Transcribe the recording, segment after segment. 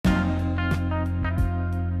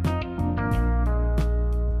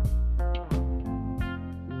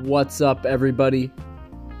What's up, everybody?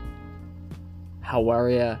 How are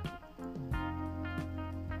ya?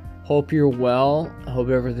 Hope you're well. Hope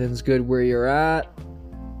everything's good where you're at.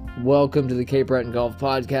 Welcome to the Cape Breton Golf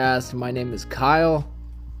Podcast. My name is Kyle.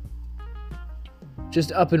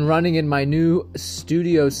 Just up and running in my new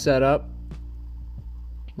studio setup.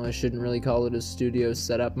 Well, I shouldn't really call it a studio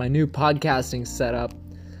setup. My new podcasting setup.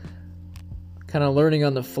 Kind of learning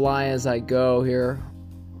on the fly as I go here.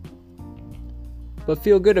 But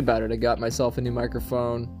feel good about it. I got myself a new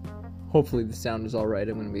microphone. Hopefully the sound is alright.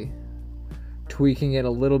 I'm going to be tweaking it a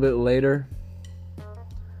little bit later.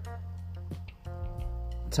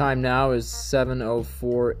 Time now is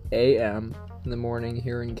 7:04 a.m. in the morning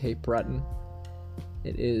here in Cape Breton.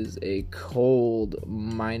 It is a cold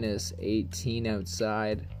minus 18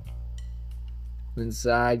 outside.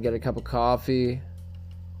 Inside, got a cup of coffee.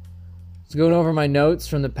 Just going over my notes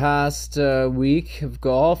from the past week of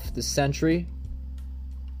golf, the Century,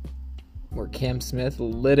 where Cam Smith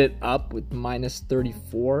lit it up with minus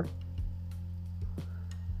 34.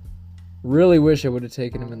 Really wish I would have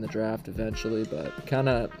taken him in the draft eventually, but kind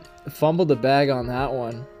of fumbled the bag on that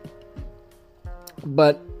one.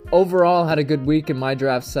 But overall, had a good week in my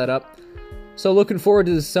draft setup. So looking forward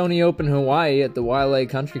to the Sony Open Hawaii at the Wailea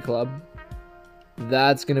Country Club.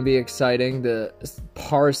 That's going to be exciting. The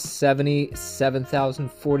par 70,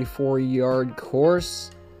 7,044 yard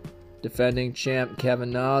course. Defending champ Kevin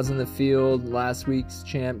Na's in the field. Last week's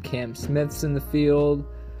champ Cam Smith's in the field.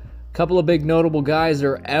 A couple of big notable guys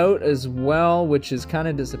are out as well, which is kind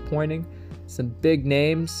of disappointing. Some big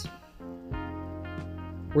names.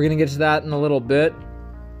 We're going to get to that in a little bit.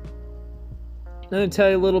 I'm going to tell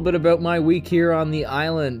you a little bit about my week here on the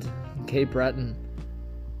island in Cape Breton.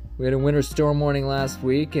 We had a winter storm warning last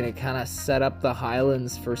week, and it kind of set up the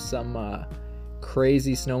Highlands for some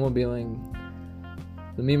crazy snowmobiling.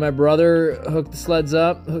 So me and my brother hooked the sleds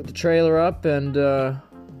up, hooked the trailer up, and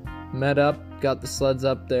met up, got the sleds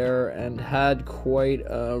up there, and had quite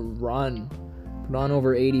a run. Put on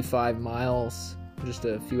over 85 miles, just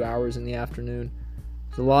a few hours in the afternoon.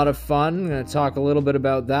 It was a lot of fun. I'm going to talk a little bit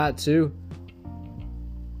about that too.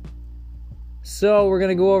 So we're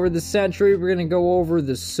going to go over the Century, we're going to go over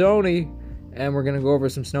the Sony, and we're going to go over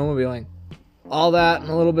some snowmobiling. All that and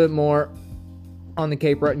a little bit more on the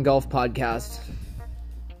Cape Breton Golf Podcast.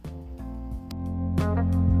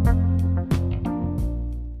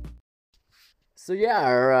 So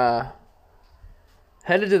yeah,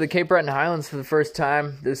 headed to the Cape Breton Highlands for the first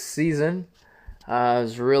time this season. It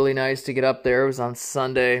was really nice to get up there. It was on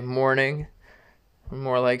Sunday morning,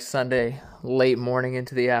 more like Sunday late morning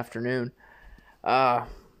into the afternoon.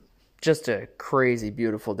 Just a crazy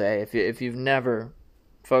beautiful day. If you've never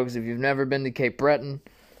been to Cape Breton,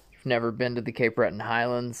 you've never been to the Cape Breton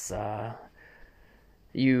Highlands,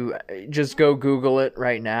 you just go Google it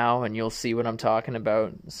right now and you'll see what I'm talking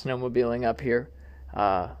about. Snowmobiling up here.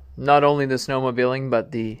 Not only the snowmobiling,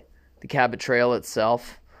 but the Cabot Trail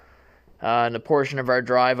itself. And a portion of our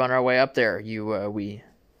drive on our way up there, where we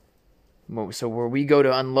go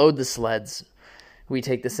to unload the sleds, we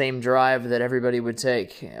take the same drive that everybody would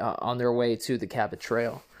take on their way to the Cabot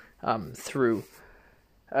Trail, through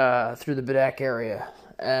the Bedeck area,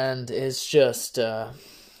 and it's just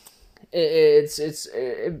it's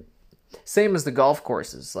same as the golf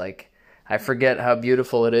courses. Like, I forget how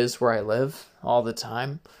beautiful it is where I live all the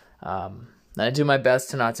time. And I do my best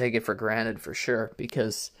to not take it for granted, for sure,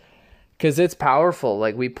 because it's powerful.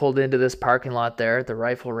 Like, we pulled into this parking lot there at the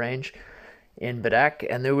rifle range in Bedeck,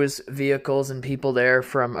 and there was vehicles and people there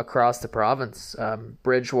from across the province.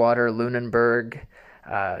 Bridgewater, Lunenburg,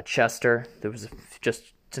 Chester. There was, just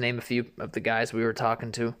to name a few of the guys we were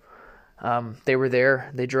talking to. They were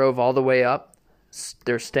there. They drove all the way up.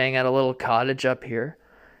 They're staying at a little cottage up here,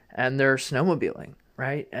 and they're snowmobiling,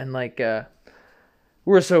 right? And like,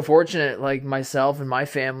 we're so fortunate, like myself and my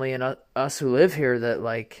family and us who live here, that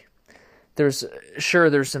like, there's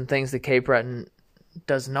some things that Cape Breton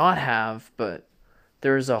does not have, but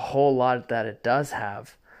there's a whole lot that it does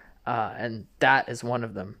have, and that is one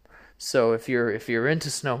of them. So if you're into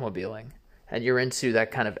snowmobiling and you're into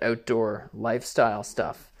that kind of outdoor lifestyle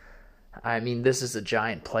stuff, I mean, this is a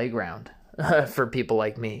giant playground for people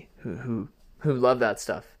like me who love that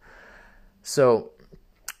stuff. So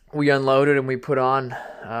we unloaded and we put on,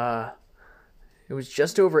 it was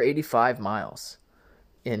just over 85 miles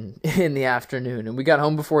in the afternoon, and we got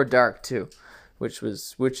home before dark too, which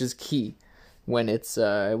is key when it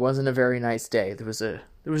wasn't a very nice day. There was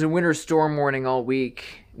a winter storm warning all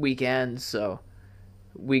weekend, so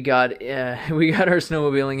we got our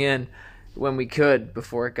snowmobiling in when we could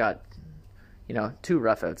before it got too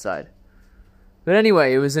rough outside. But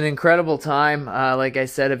anyway, it was an incredible time. Like I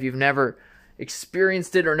said, if you've never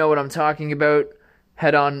experienced it or know what I'm talking about,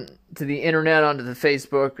 head on to the internet, onto the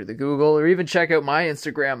Facebook or the Google, or even check out my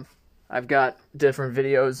Instagram. I've got different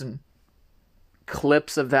videos and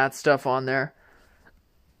clips of that stuff on there.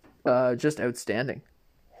 Just outstanding.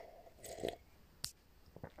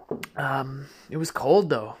 It was cold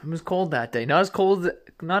though. It was cold that day. Not as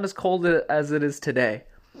cold as it is today.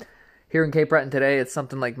 Here in Cape Breton today, it's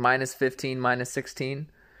something like -15, -16.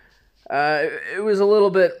 It was a little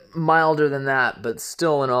bit milder than that, but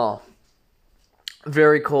still in all,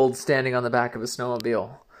 very cold standing on the back of a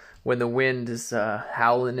snowmobile when the wind is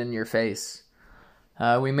howling in your face.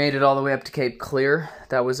 We made it all the way up to Cape Clear.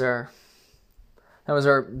 That was our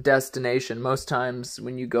destination. Most times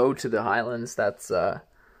when you go to the Highlands, that's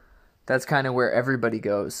kind of where everybody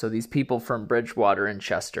goes. So these people from Bridgewater and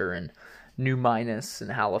Chester and New Minas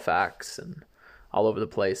and Halifax and all over the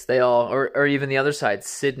place, they all, or even the other side,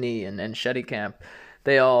 Sydney and Shetty Camp,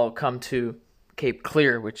 they all come to Cape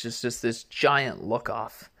Clear, which is just this giant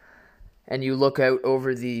look-off. And you look out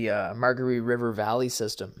over the Margaree River Valley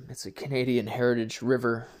system. It's a Canadian Heritage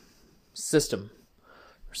River system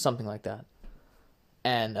or something like that.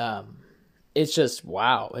 And it's just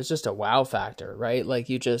wow. It's just a wow factor, right? Like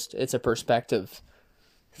it's a perspective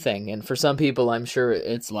thing. And for some people, I'm sure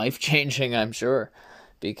it's life-changing, I'm sure.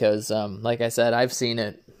 Because, like I said, I've seen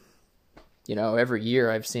it, every year.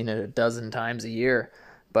 I've seen it a dozen times a year.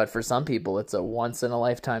 But for some people, it's a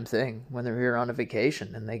once-in-a-lifetime thing when they're here on a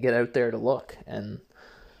vacation and they get out there to look and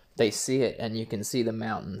they see it, and you can see the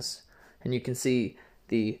mountains and you can see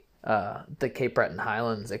the Cape Breton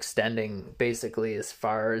Highlands extending basically as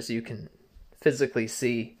far as you can physically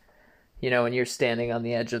see, and you're standing on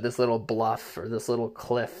the edge of this little bluff or this little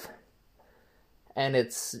cliff, and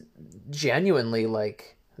it's genuinely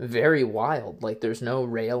like very wild. Like there's no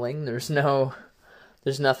railing, there's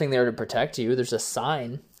nothing there to protect you. There's a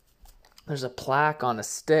sign, there's a plaque on a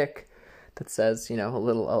stick that says, a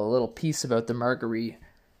little piece about the Margaree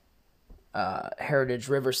Heritage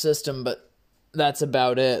River system, but that's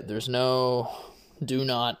about it. There's no do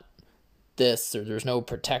not this, or there's no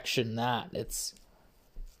protection that. It's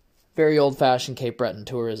very old-fashioned Cape Breton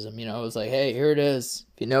tourism. It was like, hey, here it is.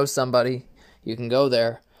 If you know somebody, you can go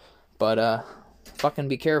there, but fucking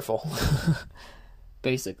be careful,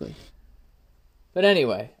 basically. But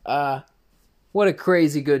anyway, what a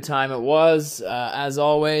crazy good time it was. As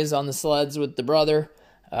always, on the sleds with the brother.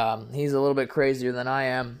 He's a little bit crazier than I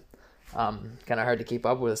am. Kind of hard to keep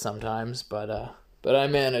up with sometimes, but I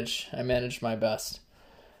managed my best.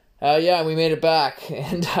 Yeah, we made it back,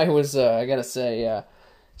 and I was, I gotta say,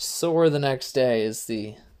 sore the next day is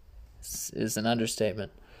an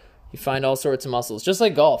understatement. You find all sorts of muscles, just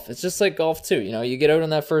like golf. It's just like golf too. You get out on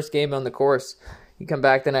that first game on the course, you come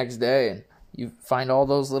back the next day, and you find all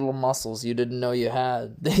those little muscles you didn't know you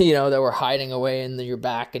had, that were hiding away in your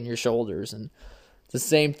back and your shoulders. And it's the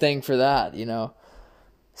same thing for that,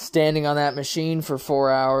 standing on that machine for 4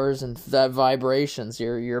 hours and that vibrations,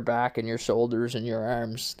 your back and your shoulders and your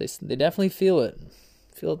arms, they definitely feel it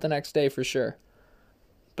the next day for sure.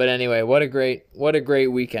 But anyway, what a great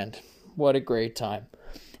weekend. What a great time.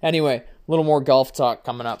 Anyway, a little more golf talk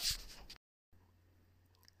coming up.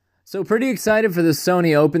 So pretty excited for the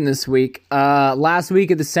Sony Open this week. Last week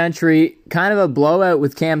at the Century, kind of a blowout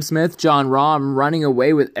with Cam Smith, Jon Rahm running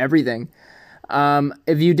away with everything.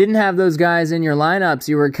 If you didn't have those guys in your lineups,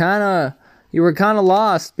 you were kind of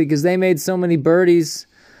lost, because they made so many birdies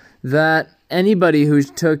that anybody who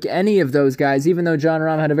took any of those guys, even though Jon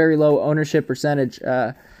Rahm had a very low ownership percentage,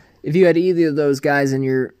 if you had either of those guys in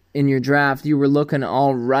your draft, you were looking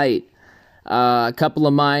all right. A couple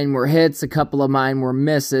of mine were hits, a couple of mine were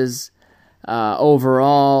misses.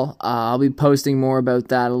 Overall, I'll be posting more about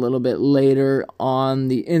that a little bit later on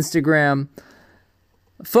the Instagram.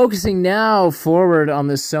 Focusing now forward on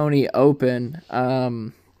the Sony Open.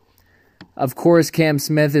 Of course, Cam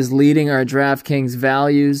Smith is leading our DraftKings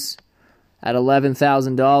values at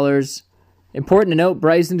 $11,000. Important to note,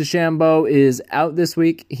 Bryson DeChambeau is out this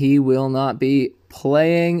week. He will not be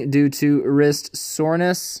playing due to wrist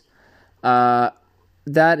soreness. That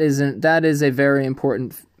is a very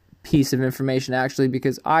important piece of information, actually,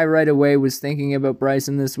 because I right away was thinking about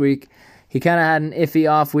Bryson this week. He kind of had an iffy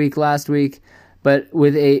off week last week, but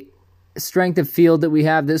with a strength of field that we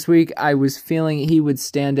have this week, I was feeling he would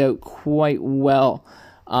stand out quite well.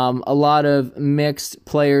 A lot of mixed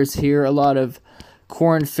players here, a lot of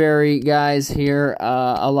Corn Ferry guys here,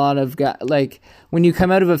 a lot of guys, like when you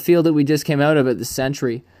come out of a field that we just came out of at the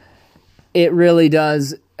Century, it really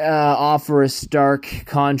does offer a stark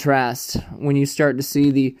contrast when you start to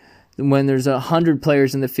see when there's 100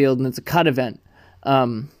 players in the field and it's a cut event,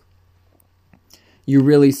 you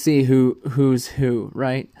really see who's who,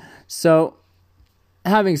 right? So,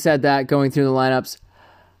 having said that, going through the lineups,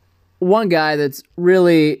 one guy that's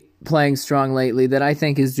really playing strong lately that I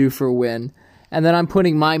think is due for a win, and that I'm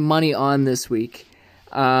putting my money on this week.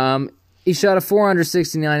 He shot a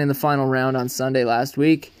 469 in the final round on Sunday last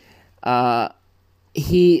week.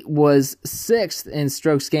 He was 6th in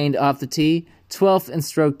strokes gained off the tee, 12th in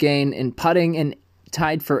stroke gain in putting, and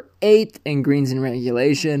tied for 8th in greens in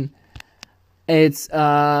regulation. It's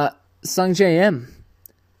Sungjae Im.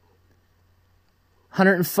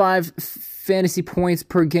 105 fantasy points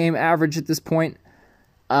per game average at this point.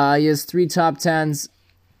 He has 3 top 10s.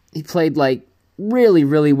 He played really,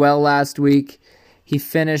 really well last week. He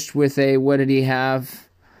finished with a, what did he have?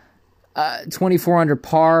 24 under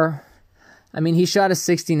par. I mean, he shot a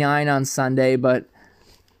 69 on Sunday, but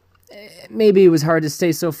maybe it was hard to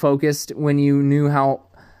stay so focused when you knew how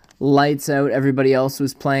lights out everybody else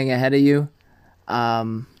was playing ahead of you.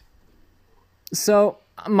 So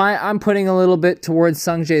I'm putting a little bit towards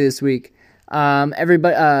Sungjae this week.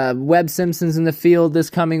 Webb Simpson's in the field this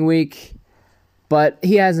coming week, but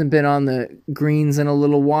he hasn't been on the greens in a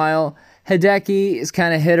little while. Hideki is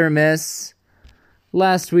kind of hit or miss.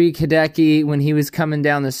 Last week, Hideki, when he was coming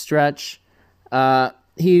down the stretch,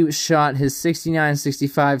 he shot his 69,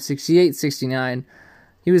 65, 68, 69.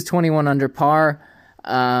 He was 21 under par.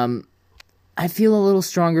 I feel a little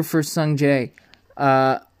stronger for Sungjae.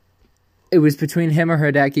 It was between him or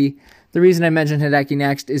Hideki. The reason I mentioned Hideki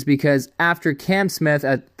next is because after Cam Smith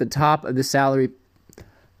at the top of the salary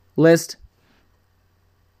list,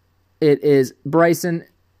 it is Bryson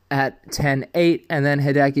at 10.8 and then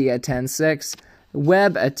Hideki at 10.6,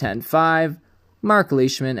 Webb at 10.5, Mark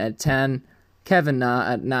Leishman at 10, Kevin Na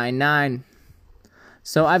at 9.9.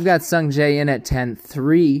 So I've got Sungjae in at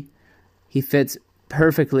 10.3. He fits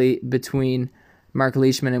perfectly between Mark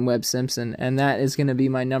Leishman and Webb Simpson, and that is going to be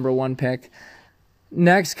my number 1 pick.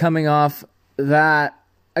 Next, coming off that,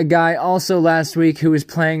 a guy also last week who was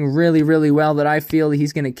playing really, really well that I feel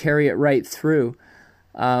he's going to carry it right through,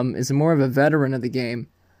 is more of a veteran of the game,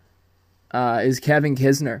 is Kevin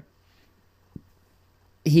Kisner.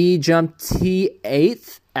 He jumped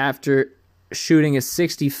T8th after shooting a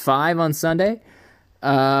 65 on Sunday.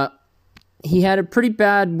 He had a pretty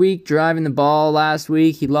bad week driving the ball last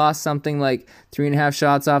week. He lost something like 3.5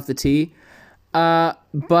 shots off the tee.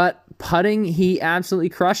 But putting, he absolutely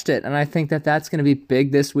crushed it, and I think that that's going to be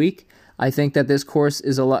big this week. I think that this course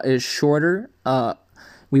is shorter.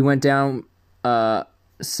 We went down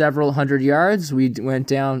several hundred yards. We went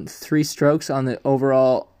down 3 strokes on the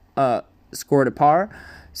overall score to par.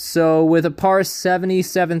 So with a par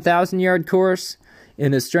 77,000 yard course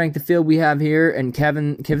in the strength of field we have here, and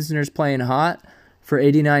Kevin Kisner's playing hot for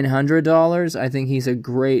 $8,900, I think he's a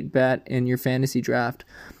great bet in your fantasy draft.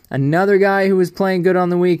 Another guy who was playing good on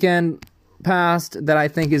the weekend past that I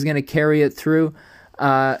think is going to carry it through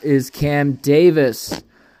is Cam Davis.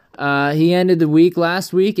 He ended the week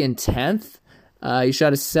last week in 10th. He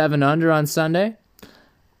shot a 7 under on Sunday.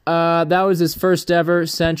 That was his first ever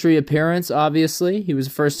Century appearance, obviously. He was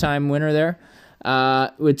a first-time winner there.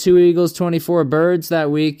 With 2 eagles, 24 birds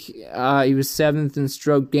that week. He was 7th in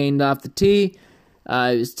stroke gained off the tee.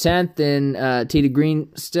 He was 10th in tee to green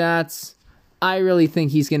stats. I really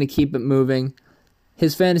think he's going to keep it moving.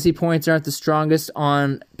 His fantasy points aren't the strongest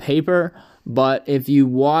on paper, but if you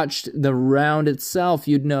watched the round itself,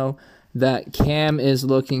 you'd know that Cam is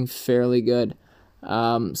looking fairly good.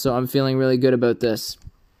 So I'm feeling really good about this.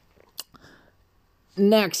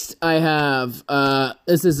 Next, I have,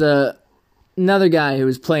 this is another guy who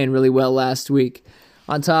was playing really well last week.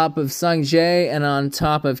 On top of Sungjae and on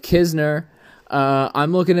top of Kisner,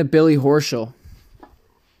 I'm looking at Billy Horschel.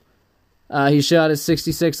 He shot a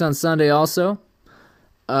 66 on Sunday also,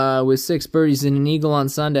 with 6 birdies and an eagle on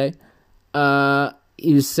Sunday.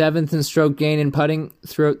 He was 7th in stroke gain and putting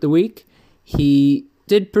throughout the week. He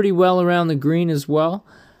did pretty well around the green as well.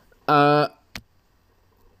 Kind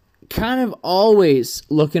of always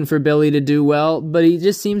looking for Billy to do well, but he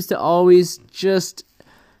just seems to always just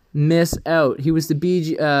miss out. He was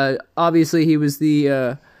the obviously he was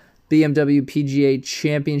the BMW PGA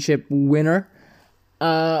Championship winner.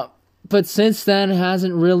 But since then,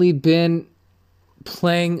 hasn't really been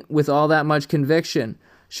playing with all that much conviction.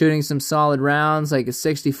 Shooting some solid rounds, like a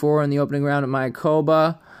 64 in the opening round at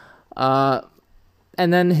Mayakoba.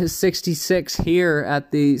 And then his 66 here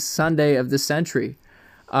at the Sunday of the Century.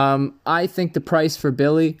 I think the price for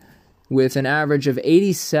Billy, with an average of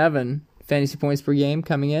 87 fantasy points per game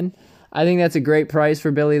coming in, I think that's a great price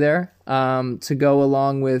for Billy there, to go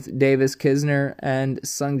along with Davis, Kisner, and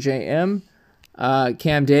Sungjae Im.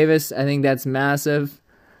 Cam Davis, I think that's massive.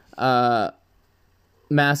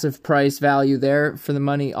 Massive price value there for the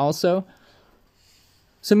money also.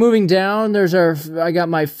 So moving down, I got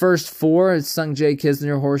my first four. It's Sungjae,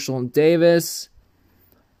 Kisner, Horschel, and Davis.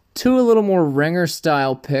 Two a little more ringer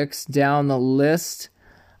style picks down the list.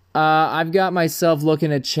 I've got myself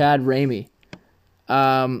looking at Chad Ramey.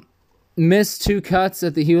 Missed 2 cuts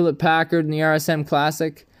at the Hewlett-Packard in the RSM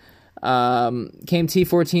Classic. Came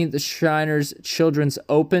T14 at the Shriners Children's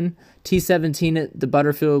Open. T17 at the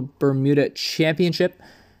Butterfield Bermuda Championship.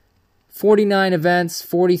 49 events,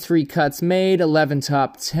 43 cuts made, 11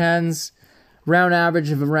 top 10s. Round average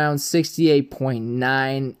of around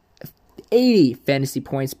 68.9, 80 fantasy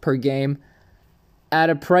points per game. At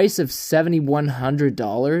a price of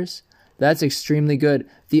 $7,100. That's extremely good.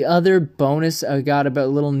 The other bonus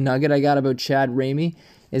little nugget I got about Chad Ramey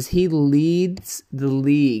is he leads the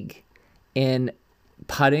league in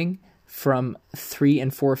putting from 3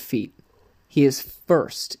 and 4 feet. He is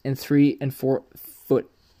first in 3 and 4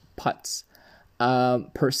 foot putts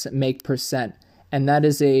make percent, and that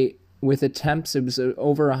is with attempts. It was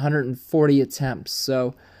over 140 attempts.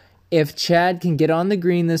 So if Chad can get on the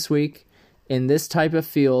green this week in this type of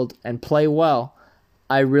field and play well,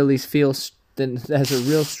 I really feel that's a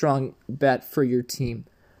real strong bet for your team.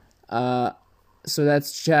 So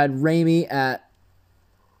that's Chad Ramey at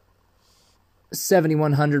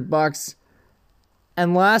 $7,100.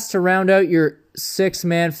 And last, to round out your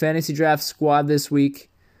 6-man fantasy draft squad this week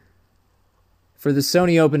for the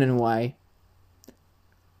Sony Open in Hawaii,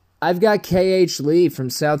 I've got KH Lee from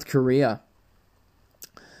South Korea.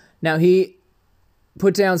 Now, he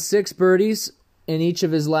put down 6 birdies in each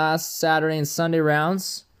of his last Saturday and Sunday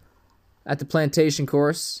rounds at the Plantation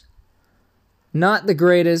course. Not the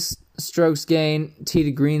greatest strokes gain tee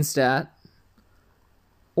to green stat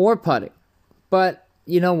or putting. But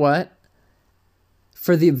you know what?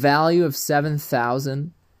 For the value of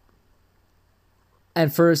 $7,000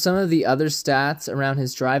 and for some of the other stats around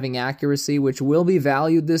his driving accuracy, which will be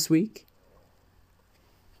valued this week,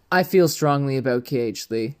 I feel strongly about KH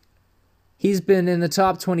Lee. He's been in the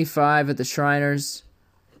top 25 at the Shriners,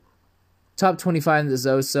 top 25 in the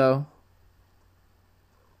Zoso,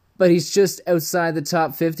 but he's just outside the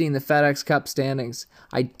top 50 in the FedEx Cup standings.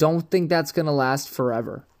 I don't think that's going to last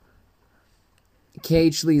forever.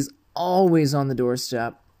 KH Lee's always on the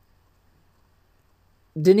doorstep.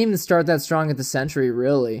 Didn't even start that strong at the Century,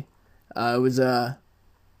 really. It was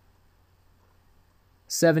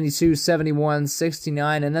 72, 71,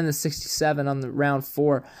 69, and then the 67 on the round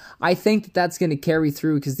 4. I think that's going to carry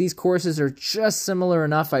through because these courses are just similar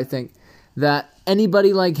enough, I think, that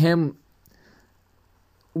anybody like him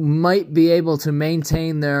might be able to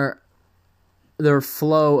maintain their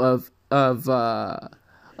flow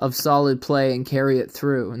of solid play and carry it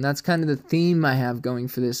through. And that's kind of the theme I have going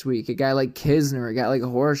for this week. A guy like Kisner, a guy like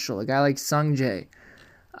Horschel, a guy like Sungjae.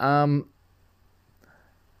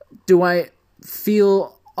 Do I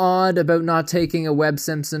feel odd about not taking a Webb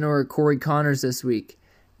Simpson or a Corey Connors this week?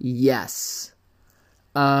 Yes.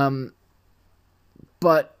 But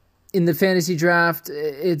in the fantasy draft,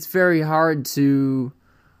 it's very hard to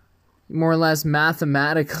more or less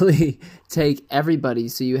mathematically take everybody.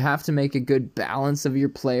 So you have to make a good balance of your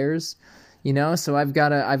players, So I've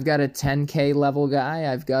got a 10K level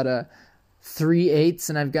guy, I've got a 3 8s,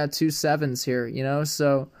 and I've got 2 7s here,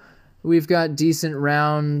 So we've got decent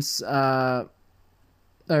rounds, or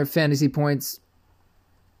fantasy points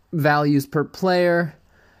values per player.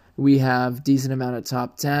 We have decent amount of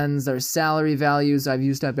top 10s. Our salary values, I've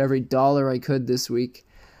used up every dollar I could this week.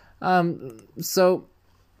 So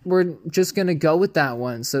we're just going to go with that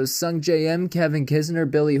one. So Sungjae M, Kevin Kisner,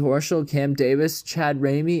 Billy Horschel, Cam Davis, Chad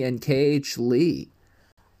Ramey, and KH Lee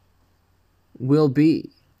will be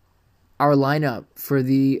our lineup for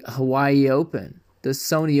the Hawaii Open, the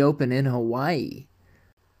Sony Open in Hawaii.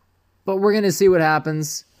 But we're going to see what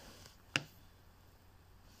happens.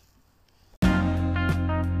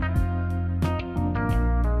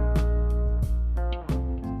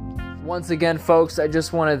 Once again, folks, I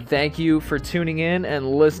just want to thank you for tuning in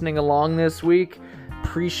and listening along this week.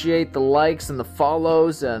 Appreciate the likes and the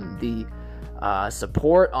follows and the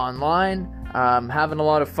support online. Having a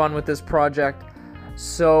lot of fun with this project.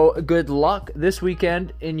 So good luck this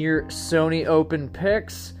weekend in your Sony Open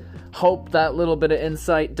picks. Hope that little bit of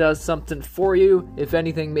insight does something for you. If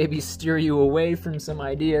anything, maybe steer you away from some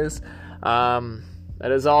ideas. And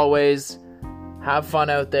as always, have fun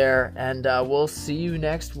out there, and we'll see you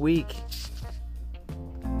next week.